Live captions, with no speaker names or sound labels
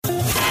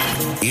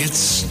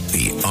It's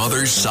The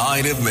Other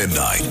Side of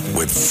Midnight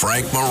with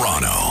Frank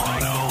Morano.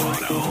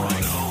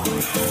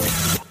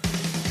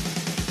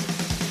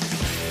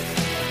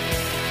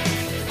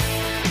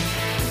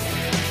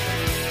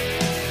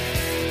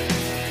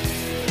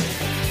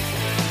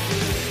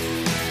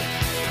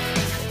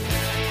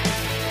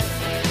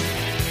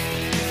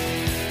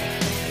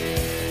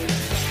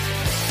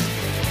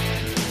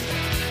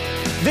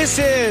 This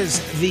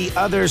is The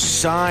Other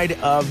Side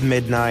of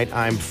Midnight.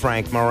 I'm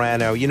Frank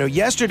Morano. You know,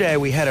 yesterday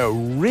we had a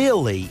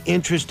really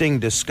interesting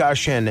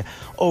discussion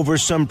over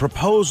some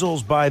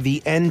proposals by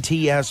the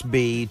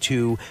NTSB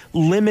to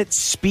limit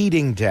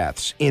speeding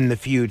deaths in the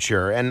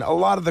future. And a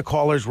lot of the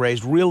callers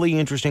raised really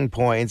interesting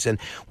points, and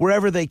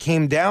wherever they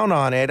came down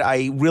on it,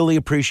 I really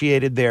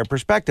appreciated their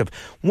perspective.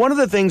 One of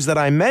the things that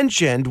I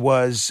mentioned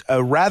was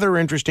a rather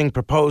interesting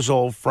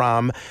proposal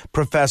from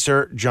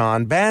Professor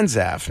John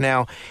Banzhaf.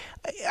 Now,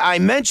 I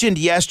mentioned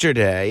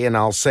yesterday, and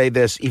I'll say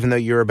this even though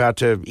you're about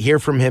to hear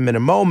from him in a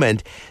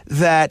moment,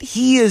 that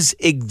he is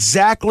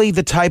exactly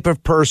the type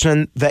of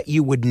person that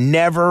you would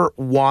never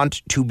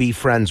want to be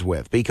friends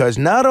with, because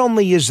not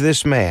only is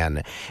this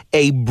man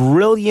a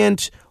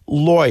brilliant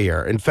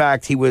lawyer. In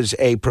fact, he was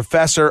a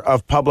professor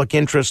of public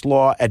interest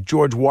law at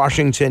George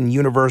Washington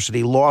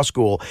University Law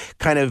School,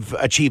 kind of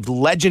achieved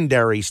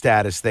legendary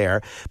status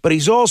there. But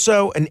he's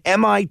also an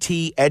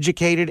MIT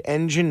educated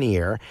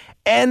engineer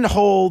and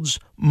holds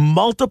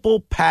multiple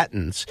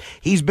patents.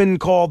 He's been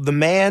called the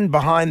man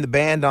behind the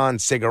band on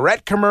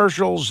cigarette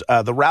commercials,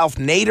 the Ralph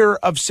Nader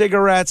of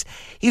cigarettes.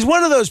 He's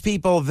one of those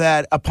people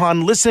that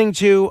upon listening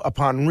to,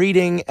 upon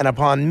reading, and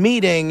upon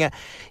meeting,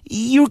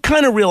 you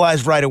kind of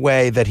realize right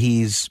away that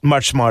he's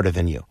much smarter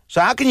than you.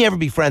 So how can you ever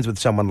be friends with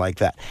someone like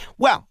that?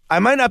 Well, I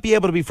might not be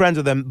able to be friends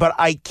with him, but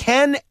I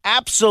can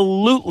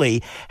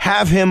absolutely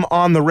have him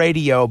on the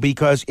radio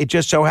because it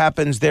just so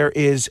happens there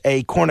is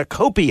a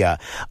cornucopia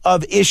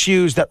of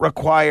issues that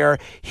require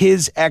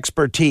his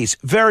expertise.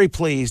 Very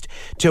pleased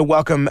to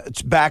welcome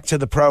back to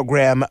the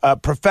program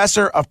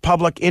Professor of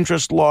Public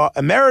Interest Law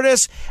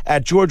Emeritus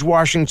at George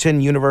Washington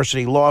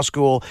University Law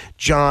School,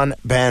 John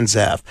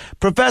Banzhaf.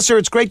 Professor,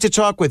 it's great to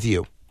talk with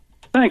you.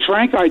 Thanks,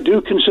 Frank. I do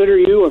consider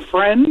you a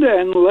friend,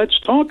 and let's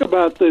talk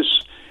about this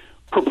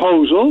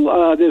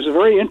proposal. There's a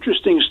very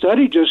interesting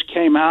study just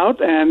came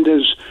out, and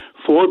as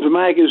Forbes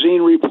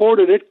magazine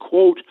reported it,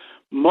 quote,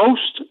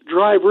 most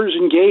drivers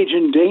engage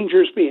in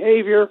dangerous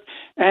behavior,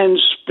 and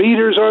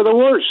speeders are the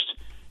worst.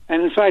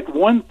 And in fact,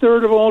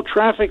 1/3 of all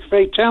traffic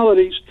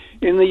fatalities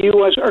in the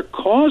U.S. are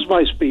caused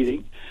by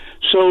speeding.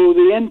 So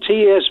the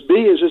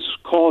NTSB, as it's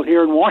called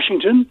here in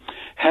Washington,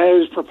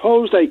 has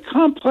proposed a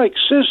complex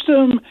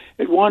system.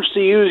 It wants to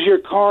use your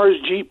car's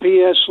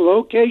GPS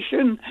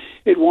location.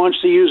 It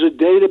wants to use a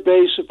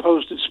database of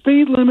posted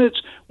speed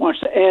limits,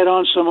 wants to add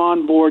on some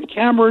onboard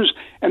cameras,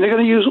 and they're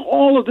going to use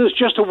all of this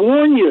just to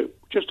warn you,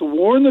 just to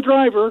warn the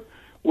driver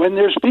when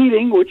they're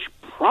speeding, which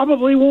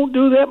probably won't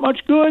do that much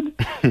good.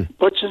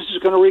 But since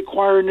it's going to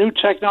require new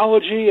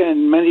technology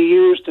and many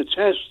years to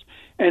test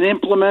and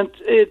implement,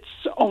 it's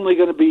only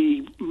going to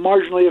be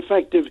marginally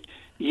effective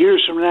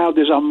years from now.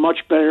 There's a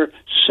much better,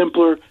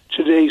 simpler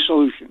today's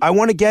solution. I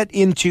want to get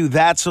into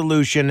that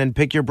solution and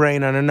pick your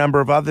brain on a number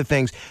of other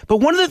things.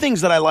 But one of the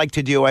things that I like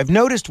to do, I've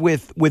noticed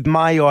with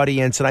my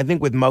audience, and I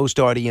think with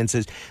most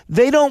audiences,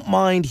 they don't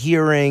mind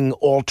hearing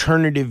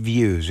alternative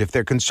views. If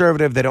they're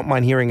conservative, they don't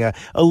mind hearing a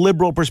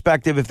liberal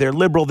perspective. If they're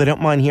liberal, they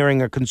don't mind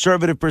hearing a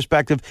conservative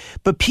perspective.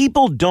 But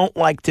people don't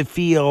like to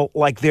feel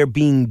like they're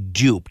being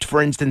duped.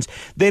 For instance,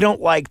 they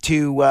don't like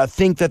to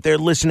think that they're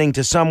listening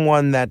to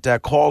someone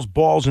that calls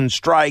balls and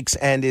strikes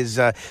and is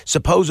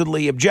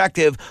supposedly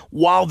objective,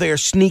 while they're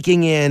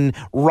sneaking in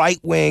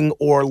right-wing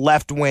or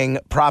left-wing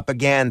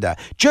propaganda,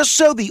 just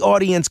so the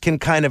audience can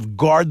kind of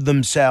guard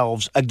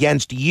themselves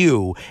against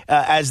you,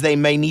 as they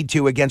may need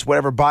to against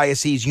whatever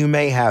biases you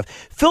may have.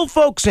 Fill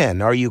folks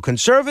in. Are you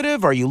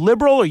conservative? Are you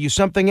liberal? Are you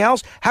something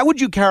else? How would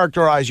you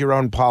characterize your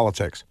own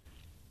politics?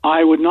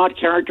 I would not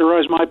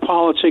characterize my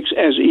politics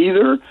as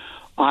either.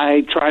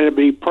 I try to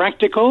be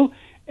practical,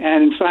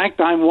 and in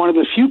fact, I'm one of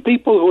the few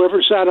people who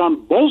ever sat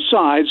on both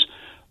sides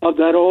of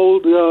that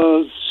old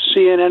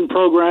CNN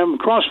program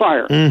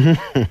Crossfire,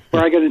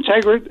 where I got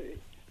integrity,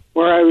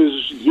 where I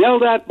was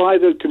yelled at by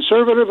the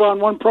conservative on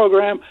one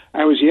program,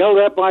 I was yelled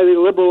at by the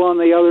liberal on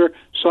the other,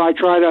 so I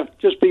try to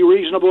just be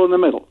reasonable in the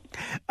middle.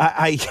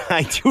 I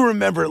do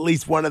remember at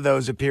least one of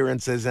those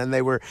appearances, and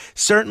they were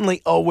certainly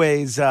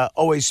always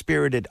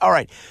spirited. All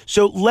right,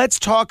 so let's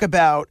talk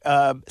about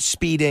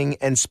speeding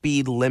and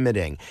speed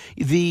limiting.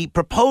 The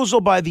proposal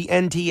by the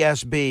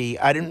NTSB,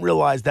 I didn't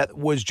realize that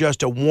was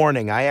just a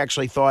warning. I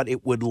actually thought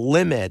it would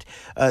limit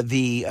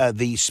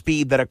the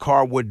speed that a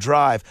car would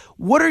drive.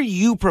 What are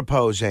you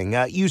proposing?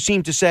 You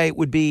seem to say it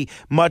would be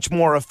much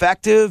more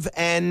effective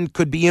and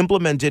could be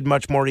implemented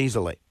much more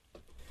easily.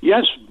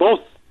 Yes,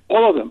 both,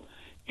 all of them.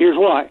 Here's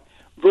why.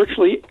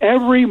 Virtually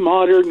every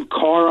modern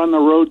car on the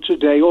road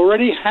today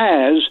already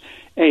has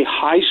a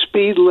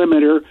high-speed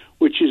limiter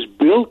which is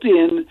built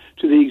in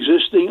to the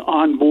existing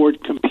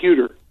onboard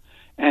computer.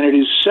 and it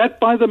is set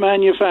by the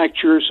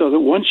manufacturer so that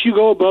once you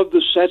go above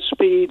the set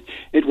speed,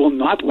 it will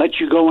not let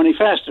you go any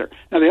faster.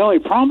 Now, the only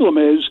problem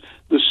is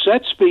the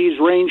set speeds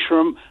range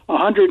from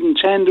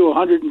 110 to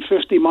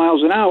 150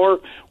 miles an hour,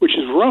 which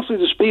is roughly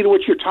the speed at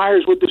which your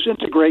tires would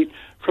disintegrate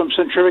from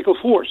centrifugal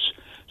force.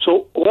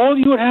 So all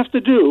you would have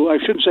to do, I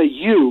shouldn't say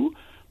you,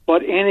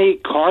 but any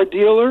car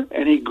dealer,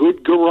 any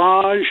good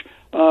garage,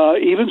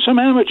 even some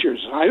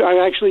amateurs,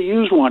 I actually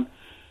used one,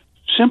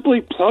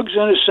 simply plugs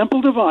in a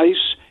simple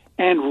device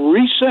and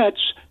resets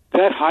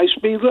that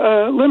high-speed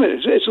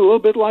limit. It's a little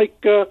bit like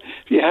if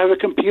you have a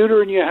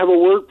computer and you have a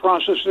word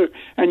processor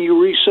and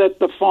you reset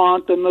the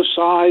font and the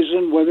size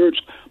and whether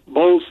it's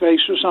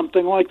boldface or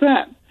something like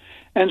that.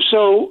 And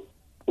so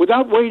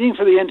without waiting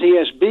for the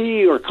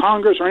NTSB or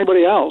Congress or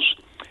anybody else,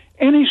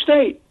 any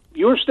state,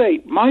 your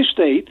state, my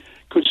state,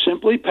 could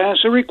simply pass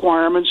a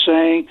requirement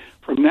saying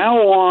from now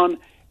on,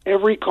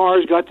 every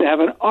car's got to have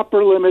an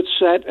upper limit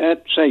set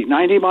at, say,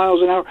 90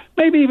 miles an hour,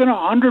 maybe even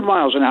 100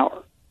 miles an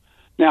hour.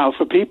 Now,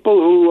 for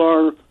people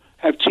who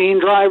have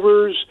teen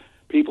drivers,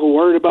 people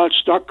worried about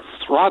stuck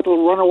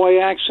throttle runaway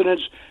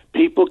accidents,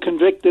 people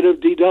convicted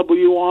of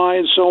DWI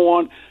and so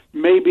on,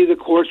 maybe the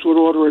courts would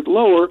order it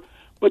lower,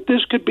 but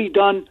this could be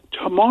done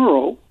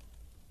tomorrow,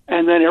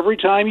 and then every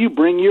time you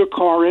bring your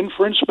car in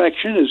for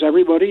inspection, as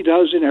everybody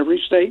does in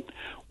every state,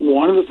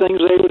 one of the things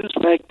they would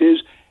inspect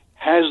is,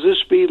 has the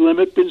speed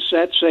limit been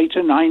set, say,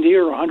 to 90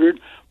 or 100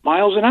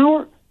 miles an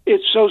hour?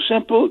 It's so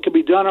simple. It can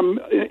be done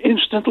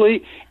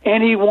instantly.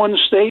 Any one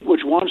state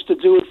which wants to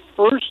do it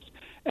first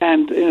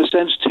and, in a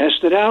sense,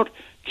 test it out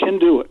can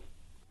do it.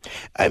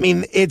 I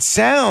mean, it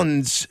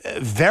sounds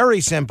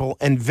very simple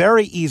and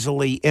very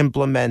easily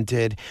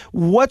implemented.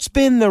 What's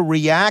been the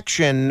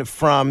reaction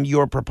from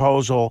your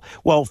proposal,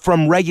 well,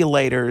 from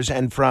regulators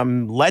and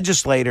from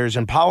legislators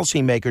and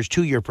policymakers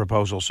to your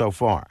proposal so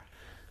far?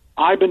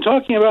 I've been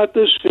talking about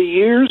this for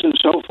years, and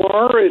so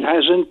far it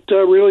hasn't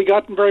really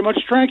gotten very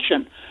much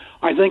traction.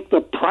 I think the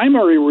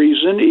primary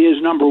reason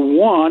is, number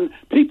one,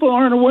 people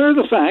aren't aware of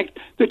the fact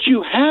that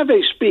you have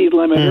a speed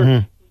limiter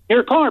in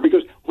your car,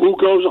 because who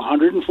goes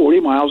 140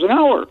 miles an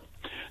hour?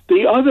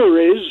 The other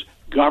is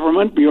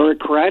government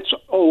bureaucrats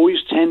always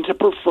tend to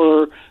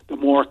prefer the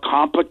more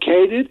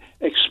complicated,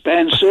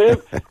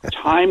 expensive,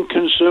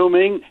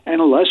 time-consuming,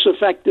 and less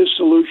effective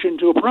solution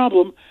to a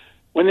problem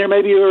when there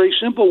may be a very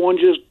simple one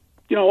just,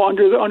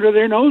 under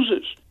their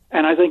noses.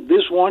 And I think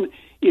this one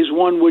is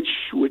one which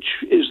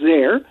is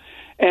there.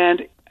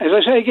 And as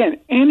I say again,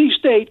 any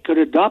state could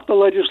adopt the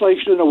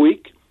legislation in a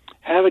week,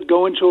 have it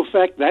go into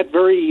effect that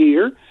very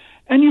year,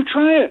 and you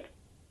try it.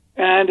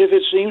 And if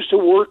it seems to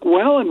work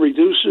well and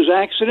reduces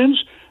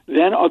accidents,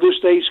 then other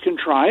states can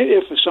try it.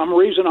 If for some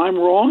reason I'm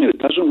wrong and it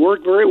doesn't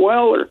work very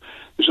well or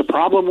there's a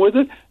problem with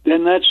it,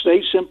 then that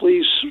state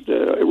simply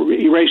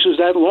erases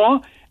that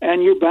law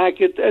and you're back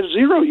at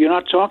zero. You're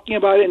not talking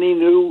about any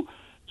new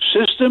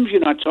systems.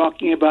 You're not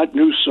talking about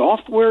new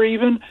software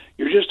even.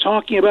 You're just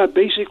talking about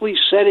basically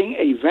setting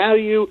a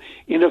value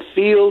in a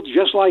field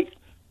just like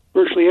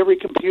virtually every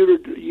computer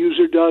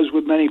user does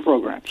with many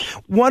programs.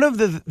 One of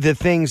the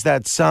things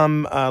that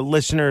some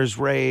listeners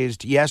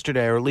raised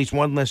yesterday, or at least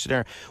one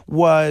listener,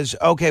 was,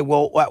 okay,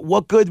 well,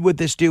 what good would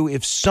this do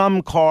if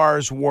some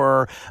cars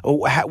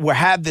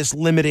had this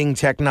limiting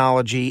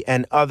technology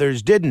and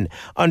others didn't?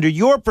 Under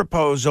your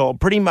proposal,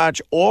 pretty much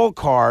all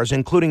cars,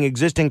 including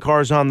existing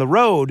cars on the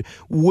road,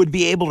 would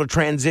be able to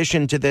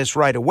transition to this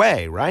right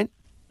away, right?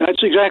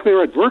 That's exactly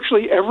right.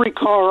 Virtually every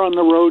car on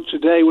the road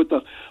today, with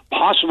the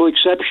possible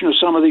exception of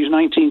some of these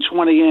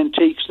 1920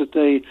 antiques that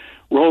they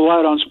roll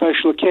out on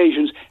special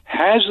occasions,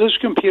 has this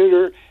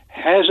computer,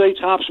 has a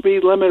top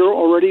speed limiter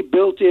already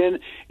built in.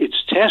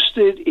 It's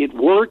tested. It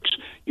works.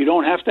 You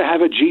don't have to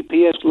have a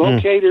GPS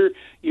locator.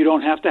 You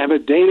don't have to have a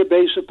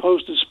database of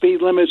posted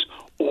speed limits.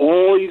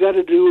 All you got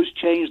to do is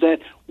change that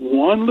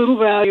one little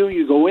value.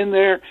 You go in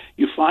there,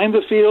 you find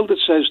the field that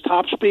says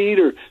top speed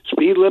or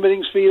speed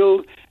limiting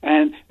field,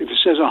 and if it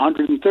says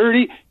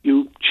 130,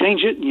 you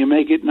change it and you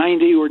make it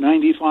 90 or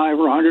 95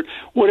 or 100,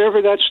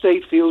 whatever that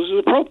state feels is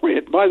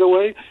appropriate. By the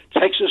way,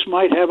 Texas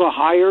might have a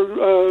higher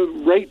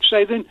rate,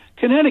 say, than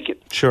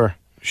Connecticut. Sure.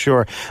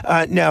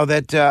 No,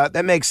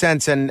 that makes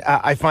sense, and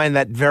I find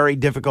that very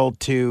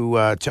difficult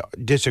to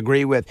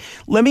disagree with.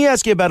 Let me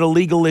ask you about a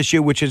legal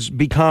issue which has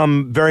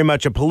become very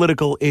much a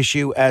political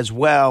issue as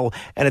well,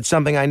 and it's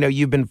something I know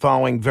you've been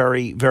following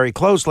very, very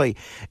closely.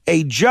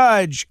 A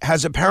judge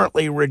has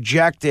apparently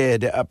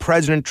rejected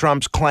President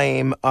Trump's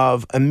claim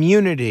of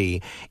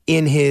immunity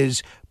in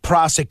his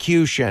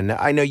prosecution.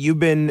 I know you've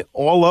been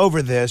all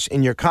over this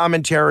in your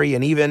commentary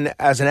and even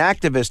as an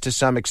activist to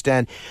some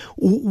extent.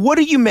 What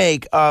do you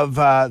make of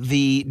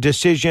the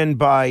decision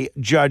by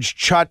Judge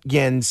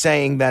Chutkan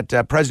saying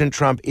that President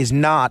Trump is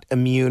not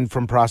immune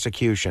from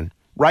prosecution?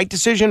 Right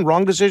decision,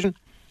 wrong decision?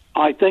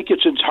 I think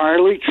it's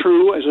entirely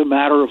true as a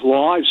matter of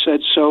law. I've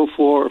said so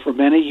for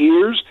many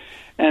years.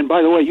 And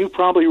by the way, you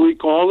probably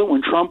recall that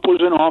when Trump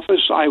was in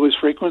office, I was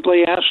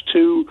frequently asked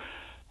to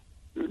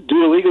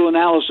do a legal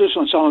analysis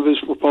on some of his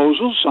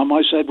proposals. Some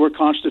I said were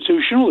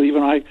constitutional,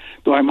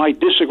 though I might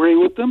disagree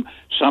with them.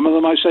 Some of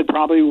them I said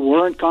probably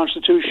weren't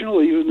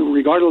constitutional, even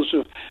regardless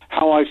of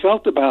how I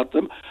felt about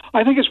them.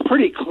 I think it's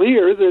pretty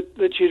clear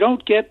that you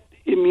don't get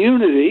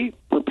immunity,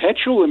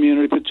 perpetual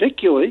immunity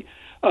particularly,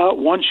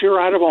 once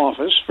you're out of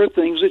office for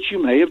things that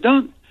you may have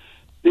done.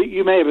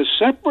 You may have a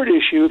separate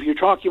issue if you're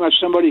talking about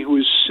somebody who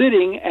is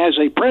sitting as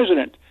a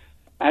president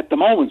at the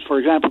moment, for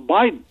example,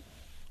 Biden.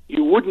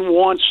 You wouldn't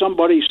want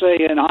somebody, say,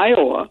 in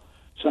Iowa,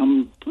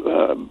 some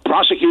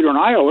prosecutor in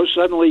Iowa,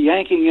 suddenly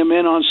yanking him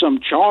in on some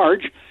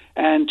charge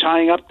and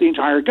tying up the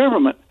entire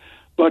government.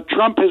 But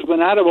Trump has been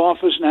out of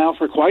office now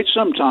for quite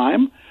some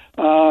time.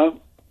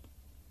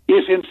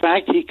 If, in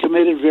fact, he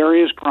committed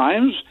various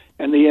crimes,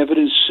 and the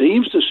evidence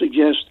seems to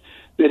suggest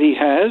that he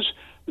has,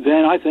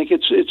 then I think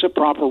it's a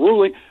proper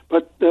ruling.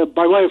 But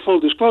by way of full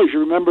disclosure,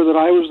 remember that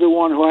I was the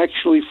one who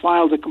actually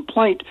filed a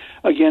complaint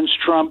against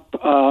Trump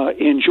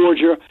in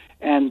Georgia.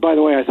 And by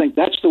the way, I think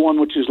that's the one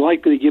which is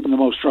likely to give him the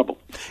most trouble.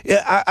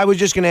 Yeah, I was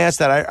just going to ask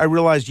that. I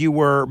realized you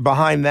were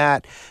behind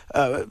that,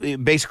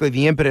 basically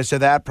the impetus of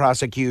that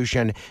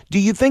prosecution. Do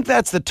you think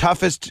that's the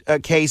toughest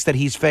case that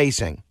he's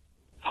facing?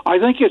 I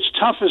think it's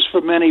toughest for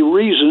many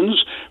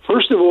reasons.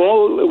 First of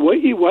all,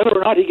 whether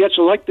or not he gets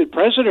elected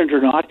president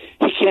or not,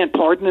 he can't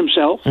pardon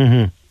himself.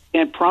 Mm-hmm.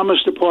 Can't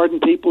promise to pardon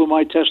people who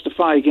might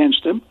testify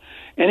against him.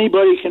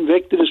 Anybody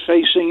convicted is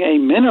facing a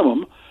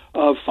minimum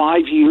of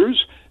 5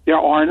 years. There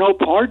are no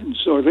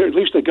pardons, or at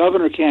least the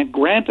governor can't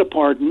grant a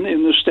pardon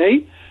in the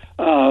state.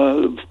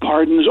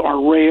 Pardons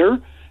are rare.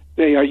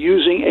 They are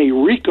using a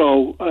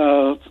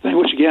RICO thing,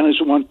 which again is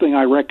one thing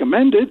I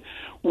recommended,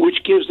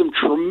 which gives them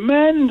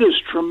tremendous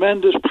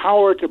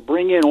power to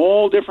bring in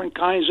all different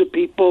kinds of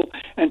people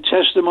and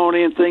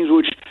testimony and things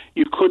which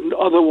you couldn't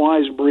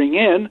otherwise bring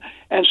in.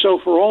 And so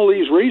for all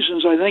these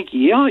reasons, I think,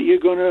 you're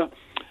going to,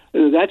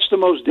 that's the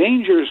most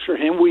dangerous for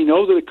him. We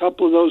know that a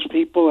couple of those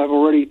people have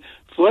already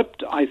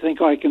flipped. I think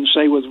I can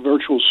say with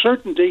virtual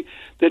certainty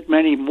that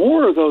many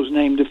more of those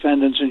named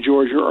defendants in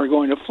Georgia are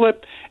going to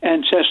flip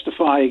and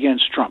testify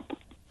against Trump.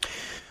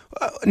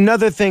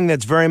 Another thing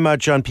that's very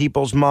much on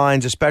people's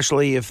minds,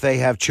 especially if they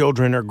have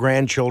children or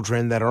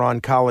grandchildren that are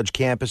on college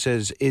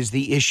campuses, is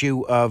the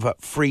issue of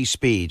free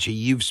speech.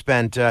 You've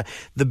spent the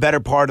better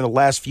part of the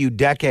last few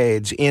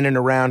decades in and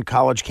around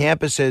college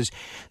campuses.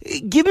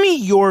 Give me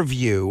your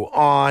view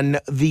on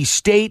the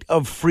state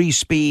of free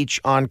speech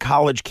on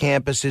college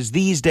campuses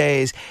these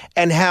days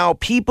and how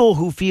people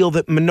who feel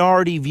that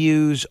minority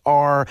views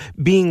are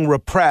being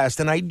repressed,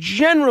 and I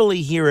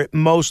generally hear it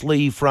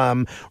mostly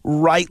from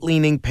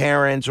right-leaning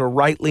parents or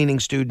right-leaning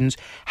students,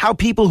 how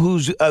people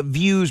whose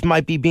views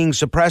might be being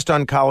suppressed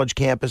on college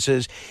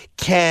campuses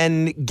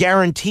can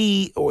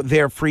guarantee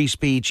their free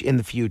speech in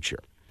the future.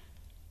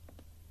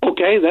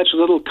 Okay, that's a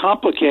little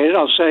complicated.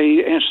 I'll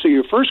say, answer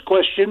your first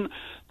question,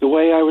 the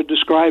way I would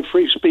describe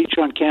free speech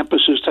on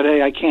campuses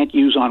today, I can't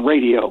use on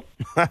radio,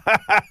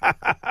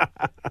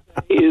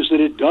 is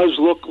that it does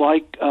look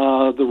like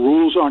the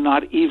rules are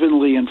not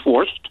evenly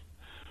enforced.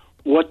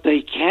 What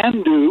they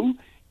can do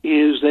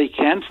is they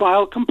can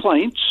file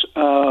complaints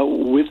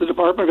with the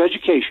Department of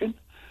Education.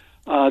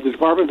 The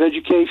Department of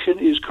Education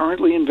is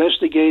currently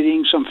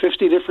investigating some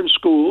 50 different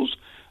schools,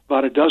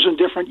 about a dozen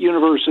different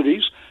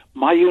universities.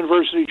 My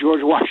university,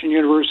 George Washington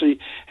University,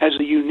 has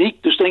the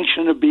unique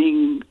distinction of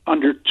being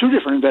under two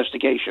different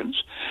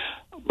investigations.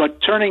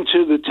 But turning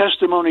to the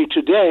testimony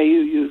today,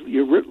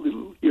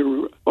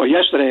 or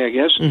yesterday, I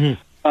guess,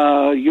 mm-hmm.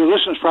 Your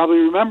listeners probably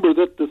remember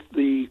that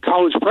the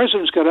college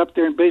presidents got up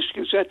there and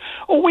basically said,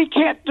 we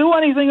can't do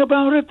anything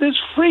about it.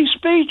 There's free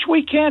speech.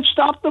 We can't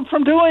stop them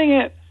from doing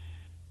it.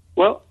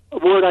 Well, a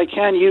word I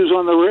can use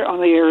on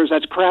the air is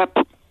that's crap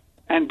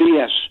and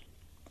BS.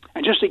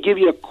 And just to give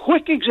you a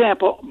quick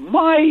example,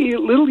 my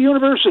little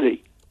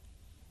university,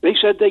 they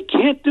said they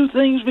can't do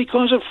things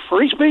because of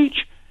free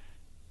speech.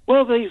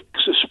 Well, they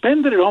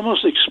suspended it,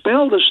 almost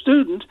expelled a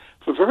student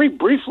for very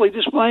briefly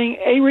displaying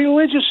a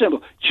religious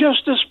symbol,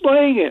 just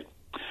displaying it.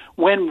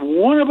 When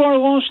one of our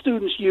law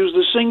students used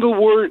the single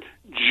word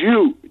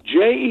Jew,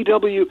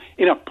 J-E-W,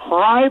 in a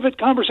private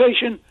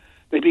conversation,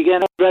 they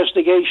began an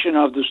investigation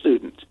of the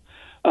student.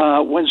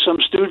 When some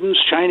students,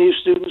 Chinese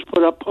students,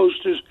 put up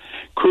posters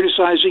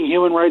criticizing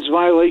human rights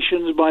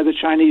violations by the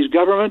Chinese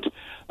government,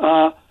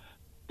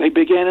 they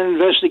began an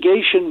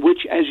investigation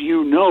which, as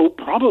you know,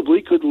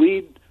 probably could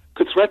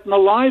threaten the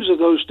lives of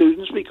those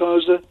students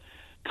because the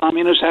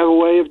communists have a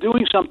way of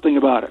doing something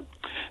about it.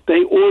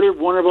 They ordered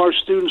one of our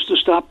students to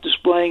stop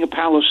displaying a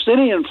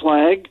Palestinian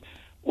flag,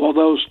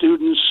 although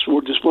students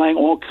were displaying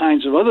all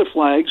kinds of other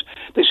flags.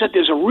 They said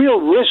there's a real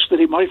risk that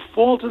he might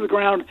fall to the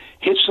ground,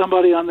 hit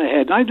somebody on the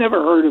head. And I've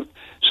never heard of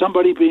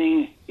somebody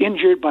being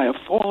injured by a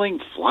falling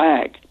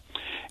flag.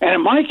 And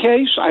in my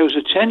case, I was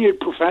a tenured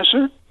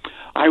professor.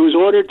 I was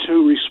ordered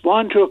to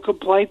respond to a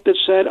complaint that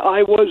said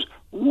I was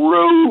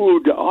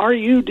rude,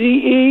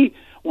 R-U-D-E,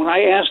 when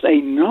I asked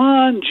a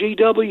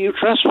non-GW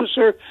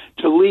trespasser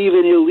to leave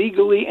an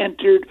illegally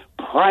entered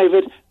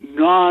private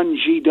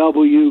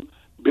non-GW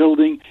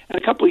building.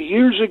 And a couple of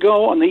years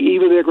ago, on the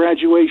eve of their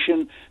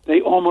graduation,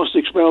 they almost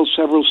expelled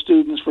several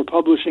students for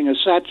publishing a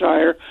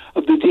satire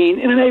of the dean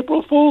in an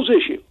April Fool's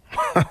issue.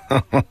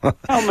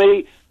 Tell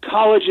me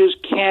colleges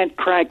can't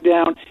crack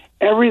down.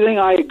 Everything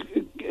I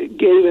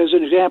gave as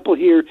an example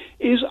here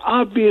is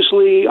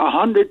obviously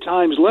 100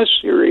 times less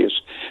serious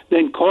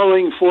than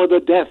calling for the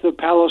death of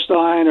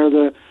Palestine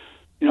or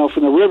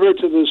from the river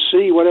to the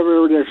sea,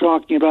 whatever they're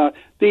talking about.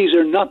 These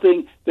are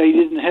nothing. They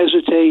didn't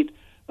hesitate.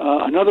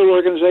 Another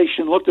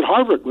organization looked at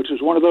Harvard, which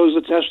is one of those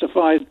that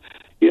testified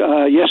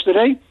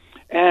yesterday,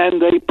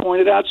 and they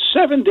pointed out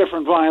 7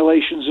 different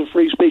violations of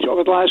free speech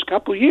over the last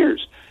couple of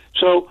years.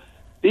 So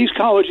these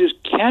colleges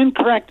can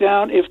crack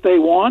down if they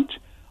want.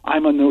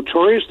 I'm a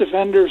notorious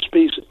defender of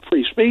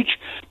free speech,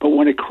 but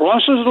when it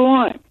crosses the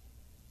line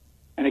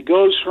and it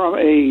goes from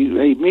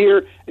a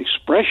mere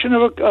expression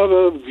of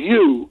a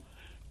view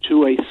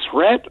to a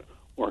threat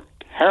or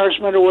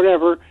harassment or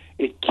whatever,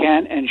 it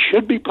can and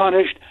should be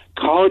punished.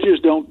 Colleges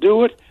don't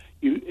do it.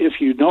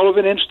 If you know of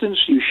an instance,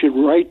 you should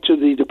write to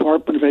the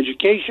Department of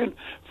Education,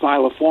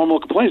 file a formal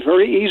complaint. It's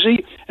very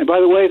easy. And by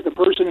the way, if the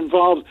person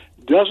involved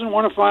doesn't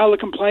want to file a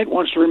complaint,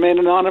 wants to remain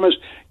anonymous,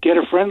 get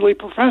a friendly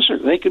professor.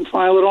 They can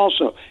file it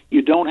also.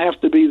 You don't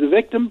have to be the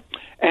victim.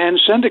 And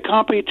send a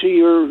copy to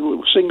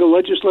your single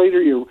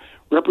legislator, your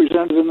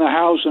representative in the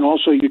House, and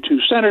also your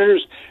 2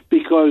 senators,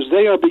 because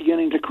they are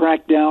beginning to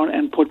crack down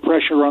and put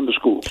pressure on the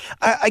schools.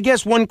 I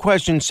guess one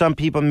question some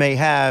people may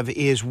have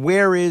is,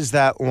 where is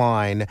that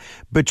line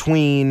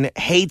between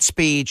hate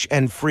speech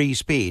and free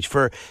speech?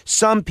 For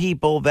some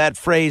people, that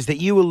phrase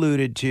that you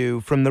alluded to,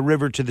 from the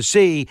river to the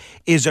sea,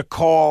 is a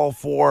call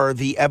for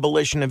the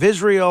abolition of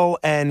Israel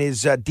and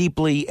is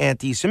deeply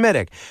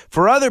anti-Semitic.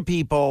 For other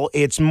people,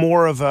 it's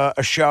more of a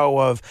show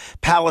of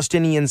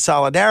Palestinian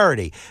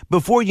solidarity.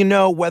 Before you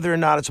know whether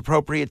or not it's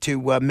appropriate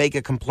to make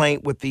a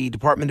complaint with the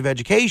Department of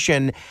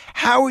Education,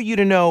 how are you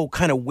to know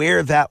kind of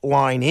where that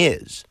line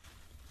is?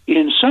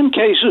 In some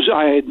cases,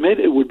 I admit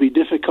it would be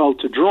difficult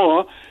to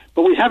draw,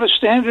 but we have a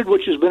standard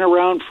which has been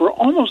around for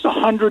almost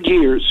 100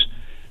 years,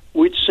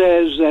 which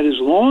says that as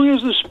long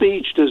as the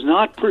speech does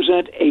not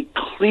present a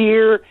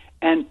clear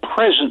and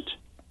present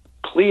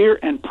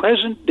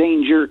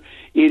danger,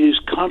 it is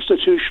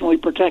constitutionally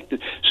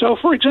protected. So,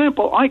 for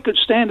example, I could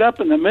stand up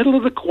in the middle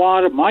of the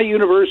quad of my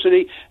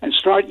university and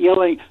start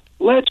yelling,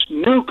 "Let's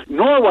nuke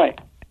Norway."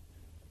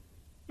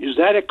 Is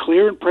that a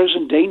clear and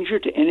present danger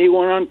to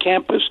anyone on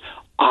campus?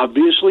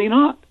 Obviously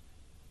not.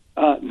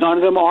 None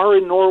of them are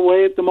in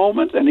Norway at the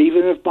moment, and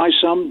even if by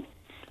some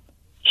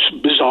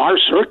bizarre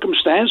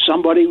circumstance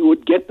somebody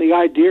would get the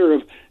idea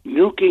of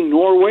nuking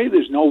Norway,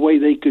 there's no way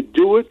they could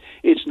do it.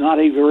 It's not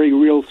a very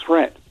real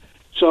threat.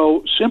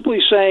 So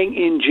simply saying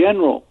in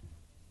general,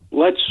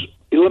 let's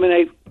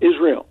eliminate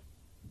Israel,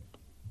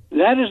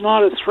 that is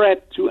not a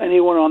threat to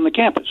anyone on the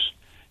campus.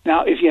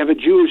 Now, if you have a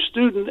Jewish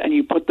student and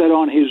you put that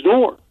on his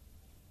door,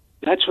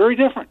 that's very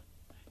different.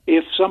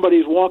 If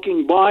somebody's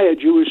walking by a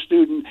Jewish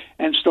student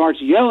and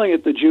starts yelling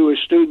at the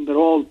Jewish student that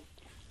all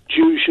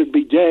Jews should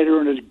be dead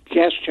or in a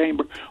gas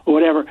chamber or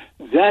whatever,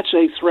 that's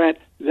a threat.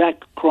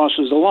 That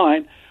crosses the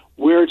line.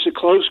 Where it's a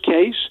close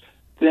case,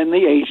 then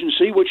the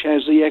agency, which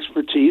has the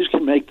expertise,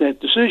 can make that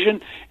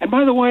decision. And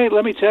by the way,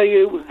 let me tell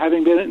you,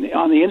 having been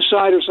on the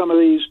inside of some of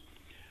these,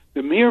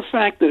 the mere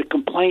fact that a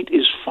complaint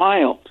is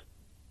filed,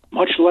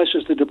 much less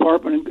as the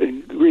department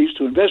agrees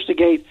to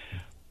investigate,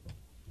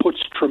 puts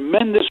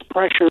tremendous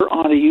pressure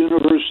on a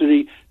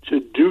university to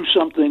do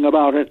something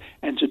about it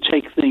and to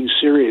take things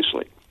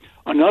seriously.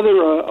 Another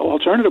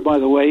alternative, by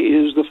the way,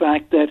 is the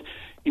fact that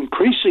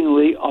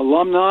increasingly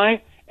alumni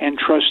and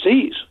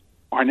trustees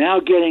are now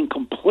getting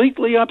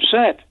completely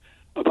upset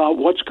about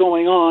what's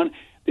going on.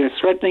 They're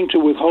threatening to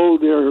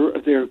withhold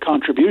their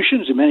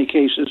contributions, in many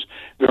cases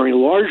very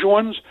large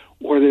ones,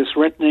 or they're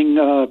threatening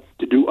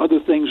to do other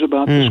things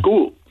about the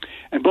school.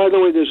 And by the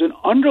way, there's an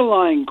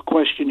underlying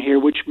question here,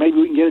 which maybe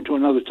we can get into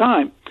another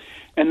time,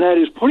 and that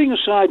is putting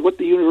aside what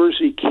the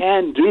university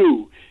can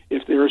do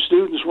if there are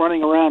students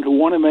running around who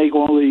want to make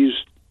all these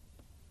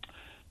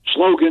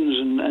slogans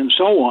and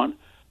so on.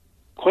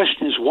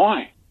 Question is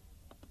why?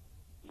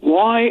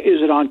 Why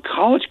is it on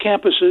college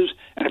campuses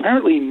and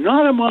apparently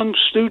not among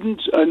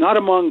students, not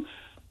among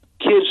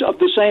kids of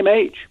the same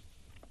age?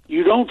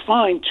 You don't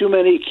find too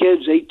many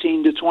kids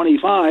 18 to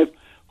 25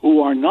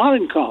 who are not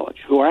in college,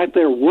 who are out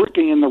there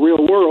working in the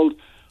real world,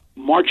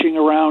 marching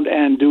around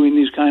and doing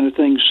these kind of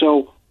things.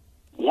 So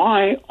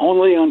why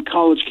only on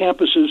college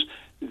campuses?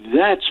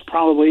 That's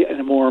probably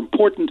a more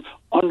important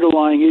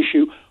underlying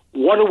issue.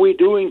 What are we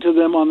doing to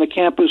them on the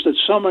campus that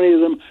so many of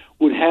them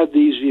would have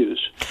these views.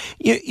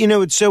 You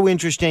know, it's so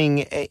interesting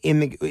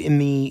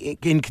in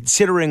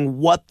considering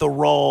what the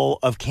role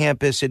of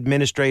campus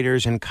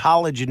administrators and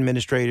college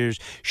administrators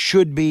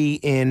should be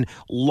in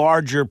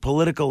larger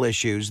political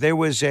issues. There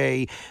was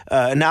an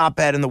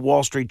op-ed in the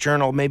Wall Street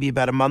Journal maybe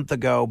about a month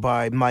ago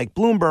by Mike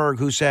Bloomberg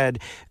who said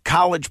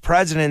college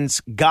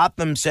presidents got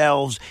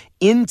themselves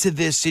into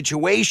this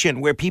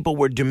situation where people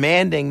were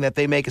demanding that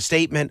they make a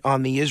statement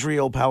on the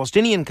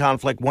Israel-Palestinian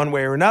conflict one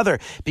way or another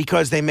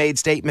because they made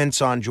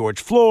statements on George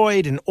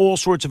Floyd and all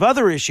sorts of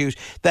other issues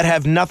that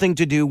have nothing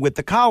to do with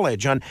the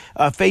college. On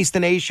Face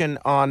the Nation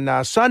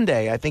on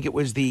Sunday, I think it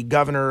was the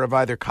governor of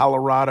either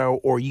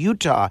Colorado or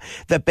Utah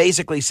that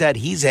basically said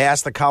he's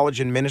asked the college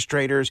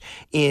administrators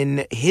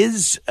in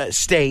his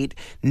state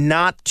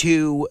not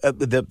to,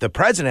 the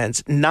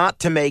presidents, not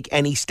to make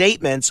any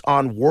statements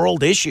on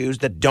world issues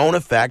that don't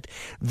affect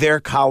their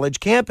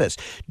college campus.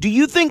 Do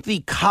you think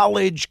the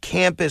college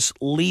campus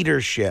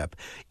leadership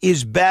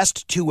is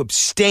best to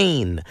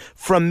abstain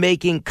from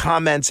making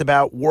comments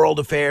about world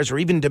affairs or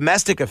even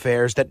domestic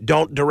affairs that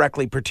don't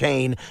directly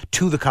pertain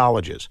to the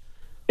colleges?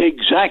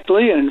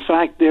 Exactly. And in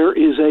fact, there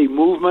is a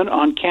movement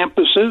on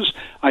campuses.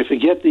 I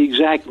forget the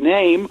exact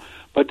name,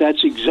 but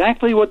that's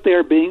exactly what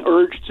they're being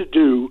urged to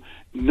do,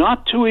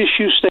 not to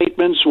issue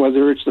statements,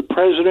 whether it's the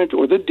president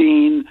or the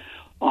dean,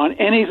 on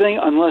anything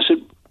unless it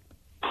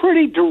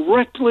pretty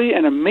directly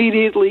and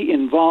immediately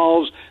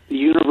involves the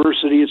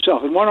university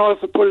itself. And one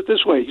author put it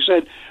this way. He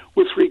said,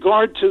 with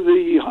regard to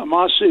the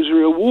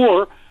Hamas-Israel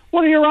war,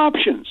 what are your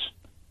options?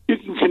 You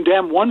can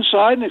condemn one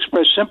side and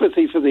express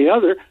sympathy for the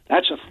other.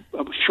 That's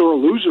a sure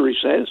loser, he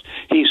says.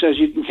 He says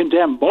you can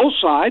condemn both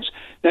sides.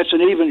 That's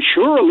an even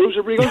surer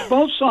loser because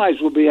both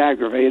sides will be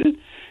aggravated.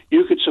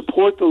 You could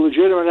support the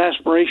legitimate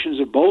aspirations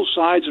of both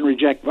sides and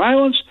reject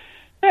violence,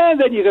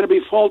 and then you're going to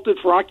be faulted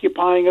for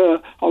occupying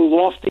a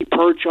lofty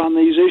perch on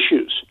these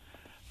issues.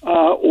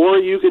 Or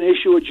you can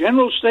issue a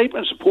general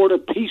statement in support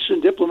of peace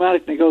and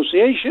diplomatic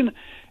negotiation,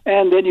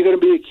 and then you're going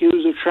to be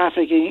accused of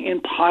trafficking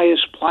in pious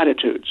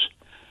platitudes.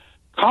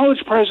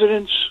 College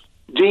presidents,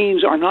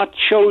 deans are not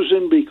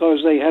chosen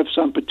because they have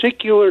some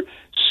particular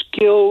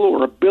skill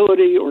or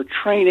ability or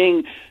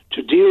training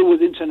to deal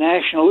with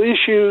international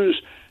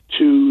issues,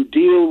 to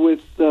deal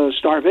with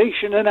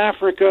starvation in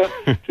Africa,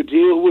 to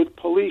deal with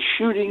police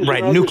shootings.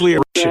 Right, nuclear.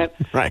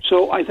 Right.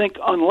 So I think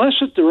unless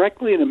it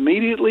directly and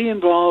immediately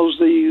involves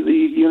the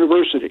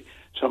university,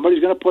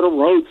 somebody's going to put a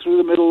road through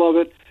the middle of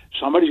it,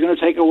 somebody's going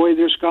to take away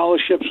their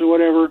scholarships or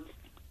whatever,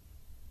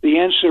 the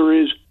answer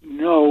is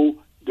no,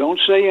 don't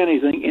say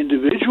anything.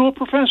 Individual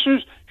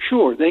professors,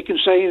 sure, they can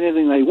say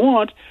anything they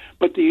want,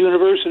 but the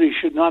university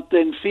should not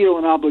then feel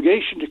an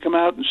obligation to come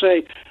out and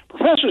say,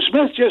 Professor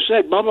Smith just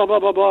said blah, blah, blah,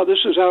 blah, blah, this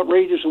is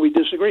outrageous and we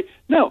disagree.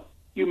 No,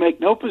 you make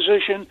no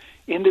position.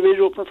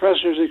 Individual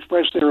professors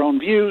express their own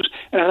views,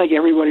 and I think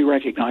everybody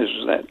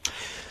recognizes that.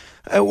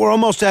 We're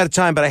almost out of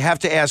time, but I have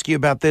to ask you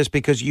about this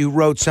because you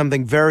wrote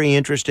something very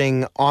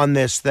interesting on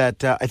this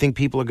that I think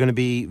people are going to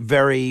be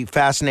very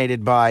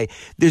fascinated by.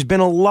 There's been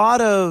a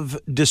lot of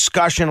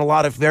discussion, a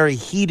lot of very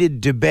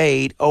heated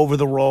debate over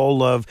the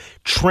role of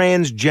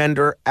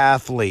transgender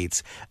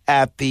athletes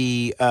at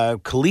the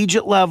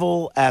collegiate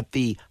level, at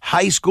the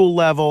high school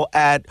level,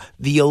 at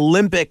the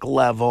Olympic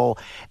level.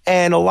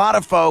 And a lot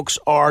of folks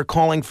are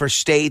calling for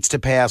states to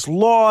pass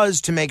laws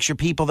to make sure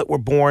people that were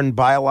born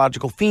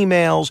biological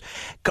females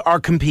are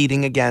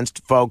competing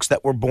against folks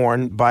that were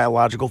born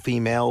biological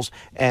females,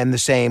 and the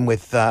same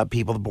with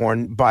people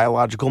born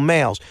biological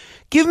males.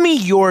 Give me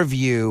your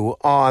view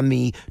on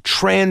the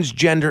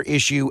transgender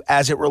issue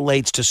as it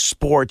relates to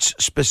sports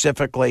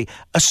specifically,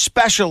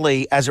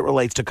 especially as it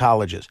relates to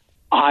colleges.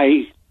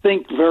 I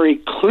think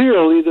very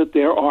clearly that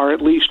there are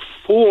at least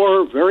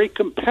 4 very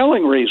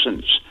compelling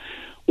reasons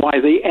why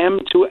the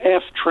M to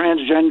F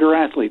transgender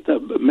athlete,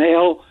 the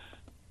male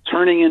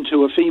turning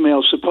into a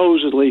female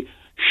supposedly,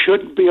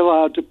 shouldn't be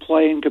allowed to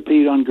play and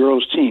compete on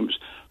girls' teams.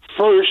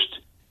 First,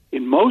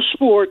 in most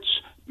sports,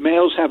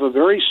 males have a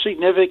very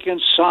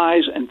significant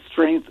size and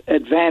strength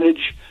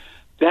advantage.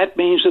 That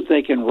means that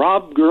they can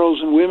rob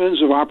girls and women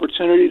of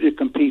opportunity to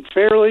compete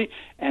fairly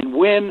and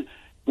win.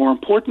 More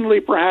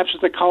importantly, perhaps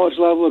at the college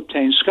level,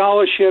 obtain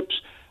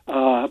scholarships,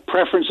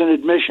 preference in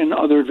admission,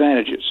 other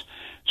advantages.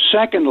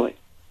 Secondly,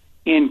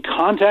 in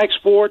contact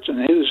sports, and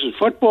this is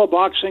football,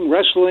 boxing,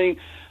 wrestling,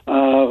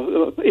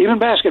 even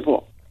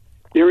basketball,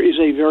 there is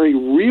a very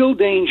real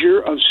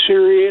danger of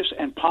serious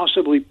and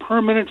possibly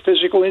permanent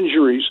physical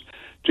injuries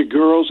to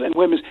girls and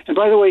women. And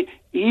by the way,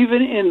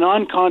 even in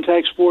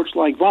non-contact sports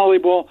like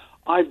volleyball,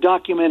 I've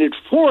documented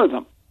 4 of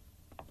them,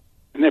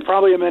 and there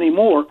probably are many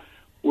more,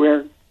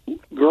 where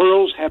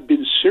girls have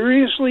been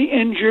seriously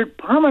injured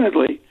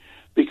permanently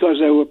because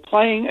they were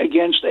playing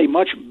against a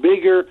much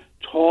bigger,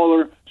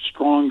 taller,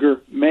 stronger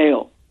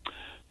male.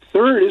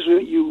 Third is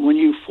when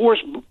you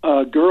force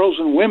girls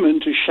and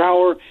women to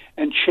shower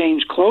and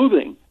change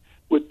clothing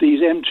with these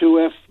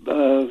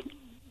M2F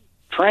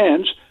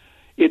trans,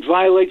 it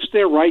violates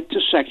their right to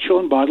sexual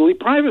and bodily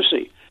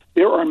privacy.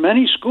 There are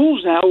many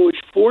schools now which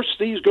force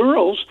these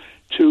girls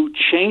to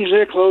change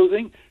their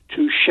clothing,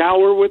 to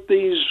shower with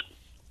these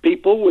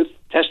people with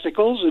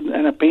testicles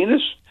and a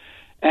penis,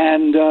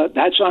 and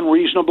that's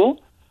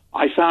unreasonable.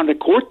 I found a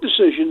court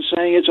decision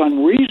saying it's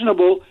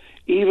unreasonable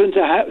even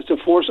to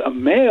force a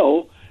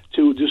male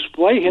to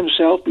display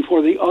himself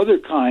before the other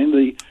kind,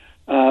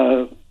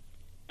 the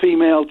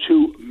female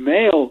to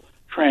male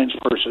trans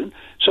person.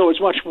 So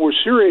it's much more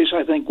serious,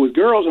 I think, with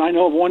girls. And I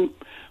know of one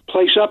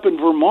place up in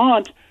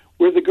Vermont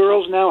where the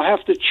girls now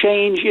have to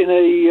change in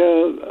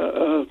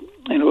a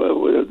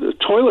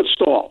toilet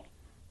stall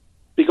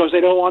because they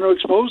don't want to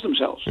expose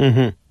themselves.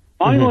 Mm-hmm.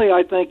 Finally,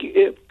 I think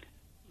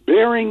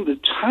bearing the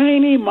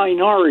tiny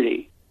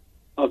minority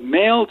of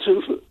male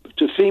to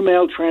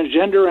female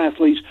transgender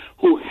athletes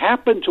who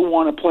happen to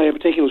want to play a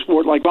particular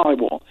sport like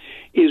volleyball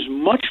is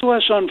much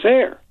less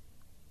unfair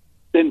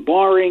than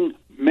barring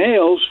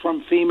males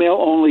from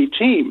female-only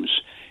teams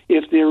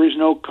if there is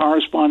no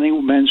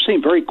corresponding men's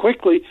team. Very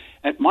quickly,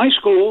 at my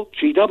school,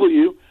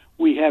 GW,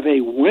 we have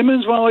a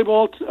women's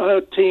volleyball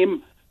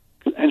team,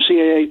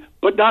 NCAA,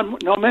 but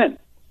no men.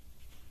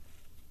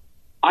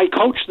 I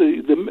coach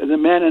the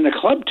men in a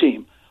club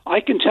team. I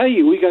can tell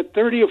you we got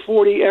 30 or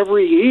 40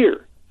 every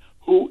year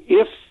who,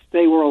 if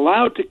they were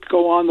allowed to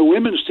go on the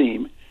women's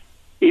team,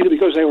 either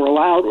because they were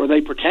allowed or they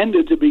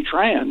pretended to be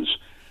trans,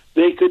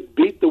 they could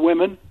beat the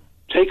women,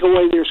 take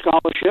away their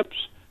scholarships,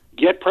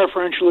 get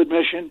preferential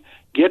admission,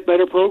 get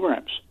better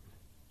programs.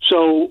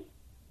 So,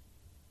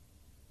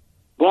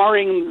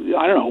 barring,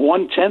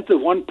 1/10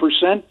 of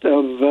 1%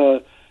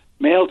 of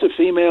male to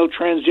female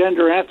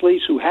transgender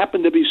athletes who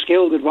happen to be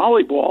skilled at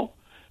volleyball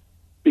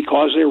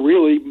because they're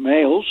really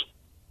males,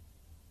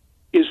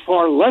 is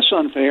far less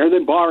unfair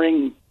than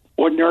barring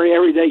ordinary,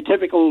 everyday,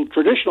 typical,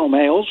 traditional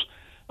males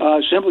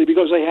simply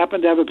because they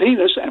happen to have a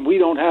penis and we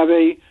don't have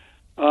a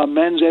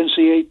men's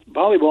NCAA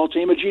volleyball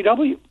team at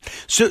GW.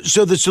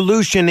 So the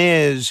solution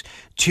is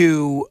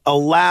to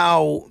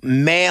allow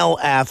male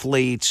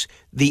athletes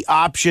the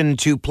option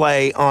to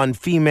play on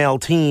female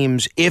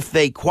teams if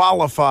they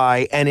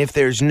qualify and if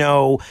there's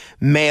no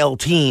male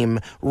team,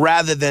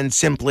 rather than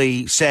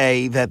simply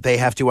say that they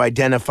have to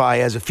identify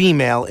as a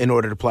female in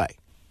order to play.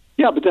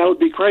 Yeah, but that would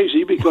be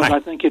crazy because I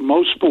think in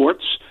most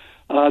sports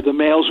the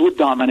males would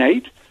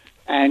dominate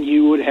and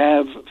you would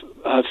have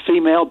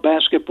female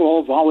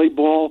basketball,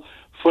 volleyball,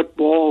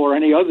 football, or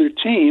any other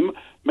team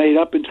made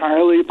up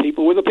entirely of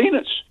people with a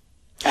penis.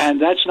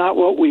 And that's not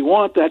what we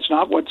want. That's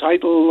not what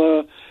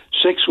Title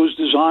VI was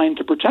designed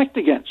to protect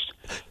against.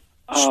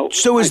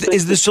 So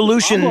is the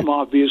solution... The problem,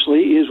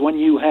 obviously, is when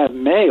you have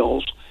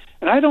males,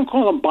 and I don't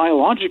call them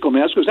biological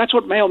males because that's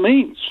what male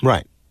means.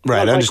 Right,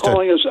 It's like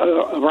calling us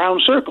a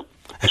round circle.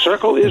 A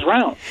circle is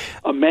round.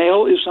 A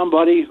male is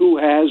somebody who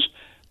has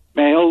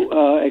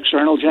male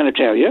external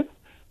genitalia,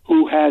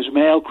 who has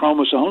male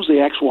chromosomes, the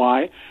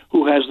XY,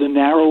 who has the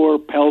narrower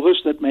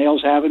pelvis that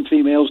males have and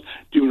females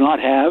do not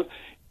have.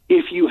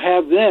 If you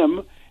have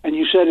them, and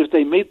you said if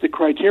they meet the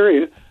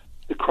criteria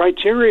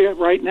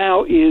right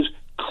now is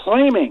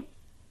claiming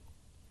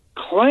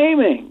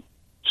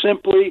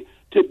simply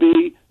to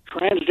be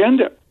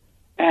transgender.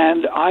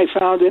 And I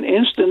found an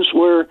instance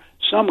where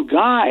some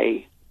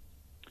guy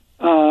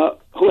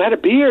who had a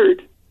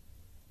beard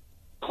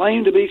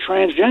claimed to be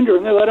transgender,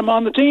 and they let him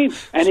on the team,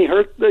 and he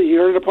hurt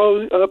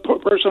a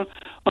person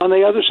on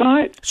the other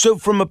side. So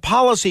from a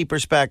policy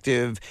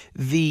perspective,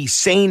 the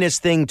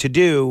sanest thing to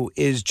do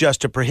is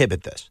just to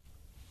prohibit this.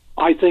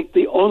 I think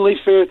the only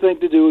fair thing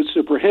to do is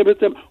to prohibit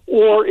them,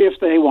 or if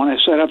they want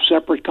to set up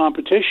separate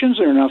competitions,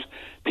 there are enough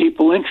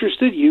people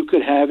interested, you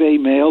could have a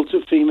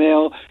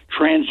male-to-female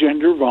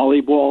transgender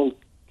volleyball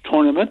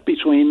tournament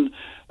between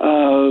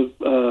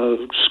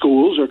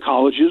schools or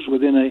colleges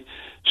within a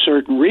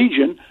certain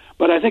region.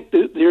 But I think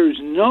that there's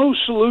no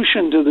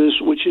solution to this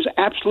which is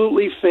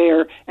absolutely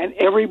fair, and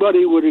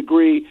everybody would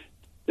agree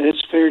that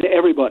it's fair to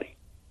everybody.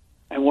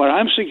 And what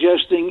I'm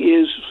suggesting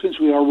is, since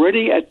we are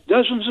already at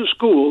dozens of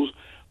schools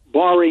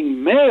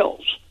barring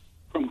males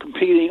from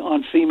competing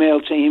on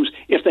female teams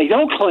if they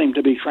don't claim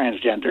to be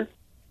transgender,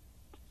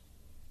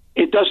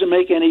 it doesn't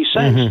make any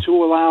sense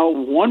to allow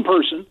one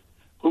person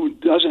who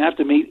doesn't have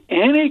to meet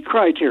any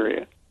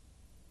criteria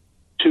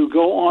to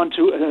go on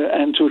to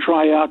and to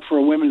try out for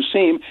a women's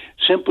team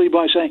simply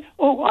by saying,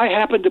 "Oh, I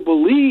happen to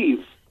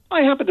believe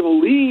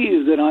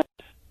that I."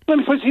 Let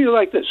me put it to you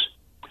like this: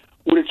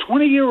 would a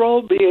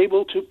 20-year-old be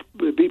able to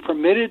be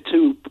permitted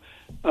to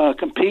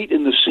compete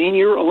in the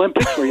senior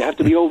Olympics, where you have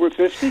to be over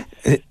 50,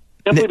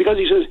 simply because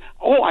he says,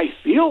 "Oh, I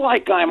feel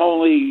like I'm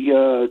only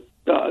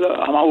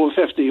I'm over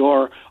 50,"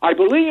 or "I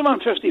believe I'm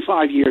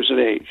 55 years of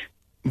age"?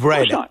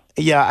 Right.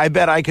 Yeah, I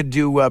bet I could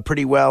do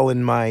pretty well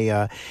in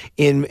my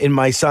in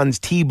my son's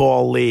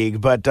T-ball league,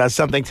 but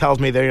something tells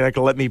me they're not going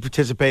to let me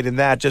participate in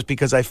that just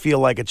because I feel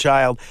like a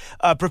child.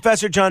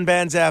 Professor John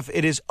Banzhaf,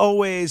 it is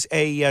always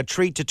a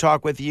treat to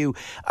talk with you.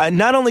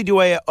 Not only do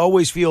I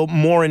always feel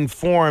more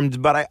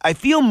informed, but I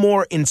feel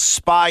more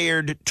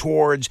inspired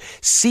towards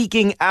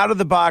seeking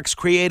out-of-the-box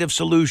creative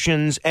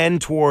solutions and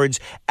towards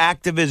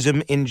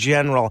activism in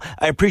general.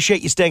 I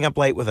appreciate you staying up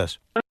late with us.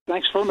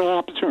 Thanks for the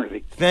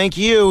opportunity. Thank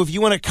you. If you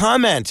want to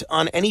comment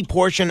on any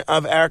portion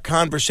of our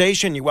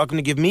conversation, you're welcome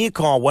to give me a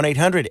call,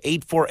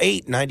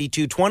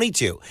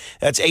 1-800-848-9222.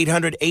 That's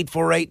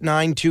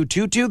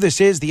 800-848-9222.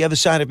 This is The Other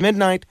Side of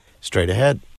Midnight. Straight ahead.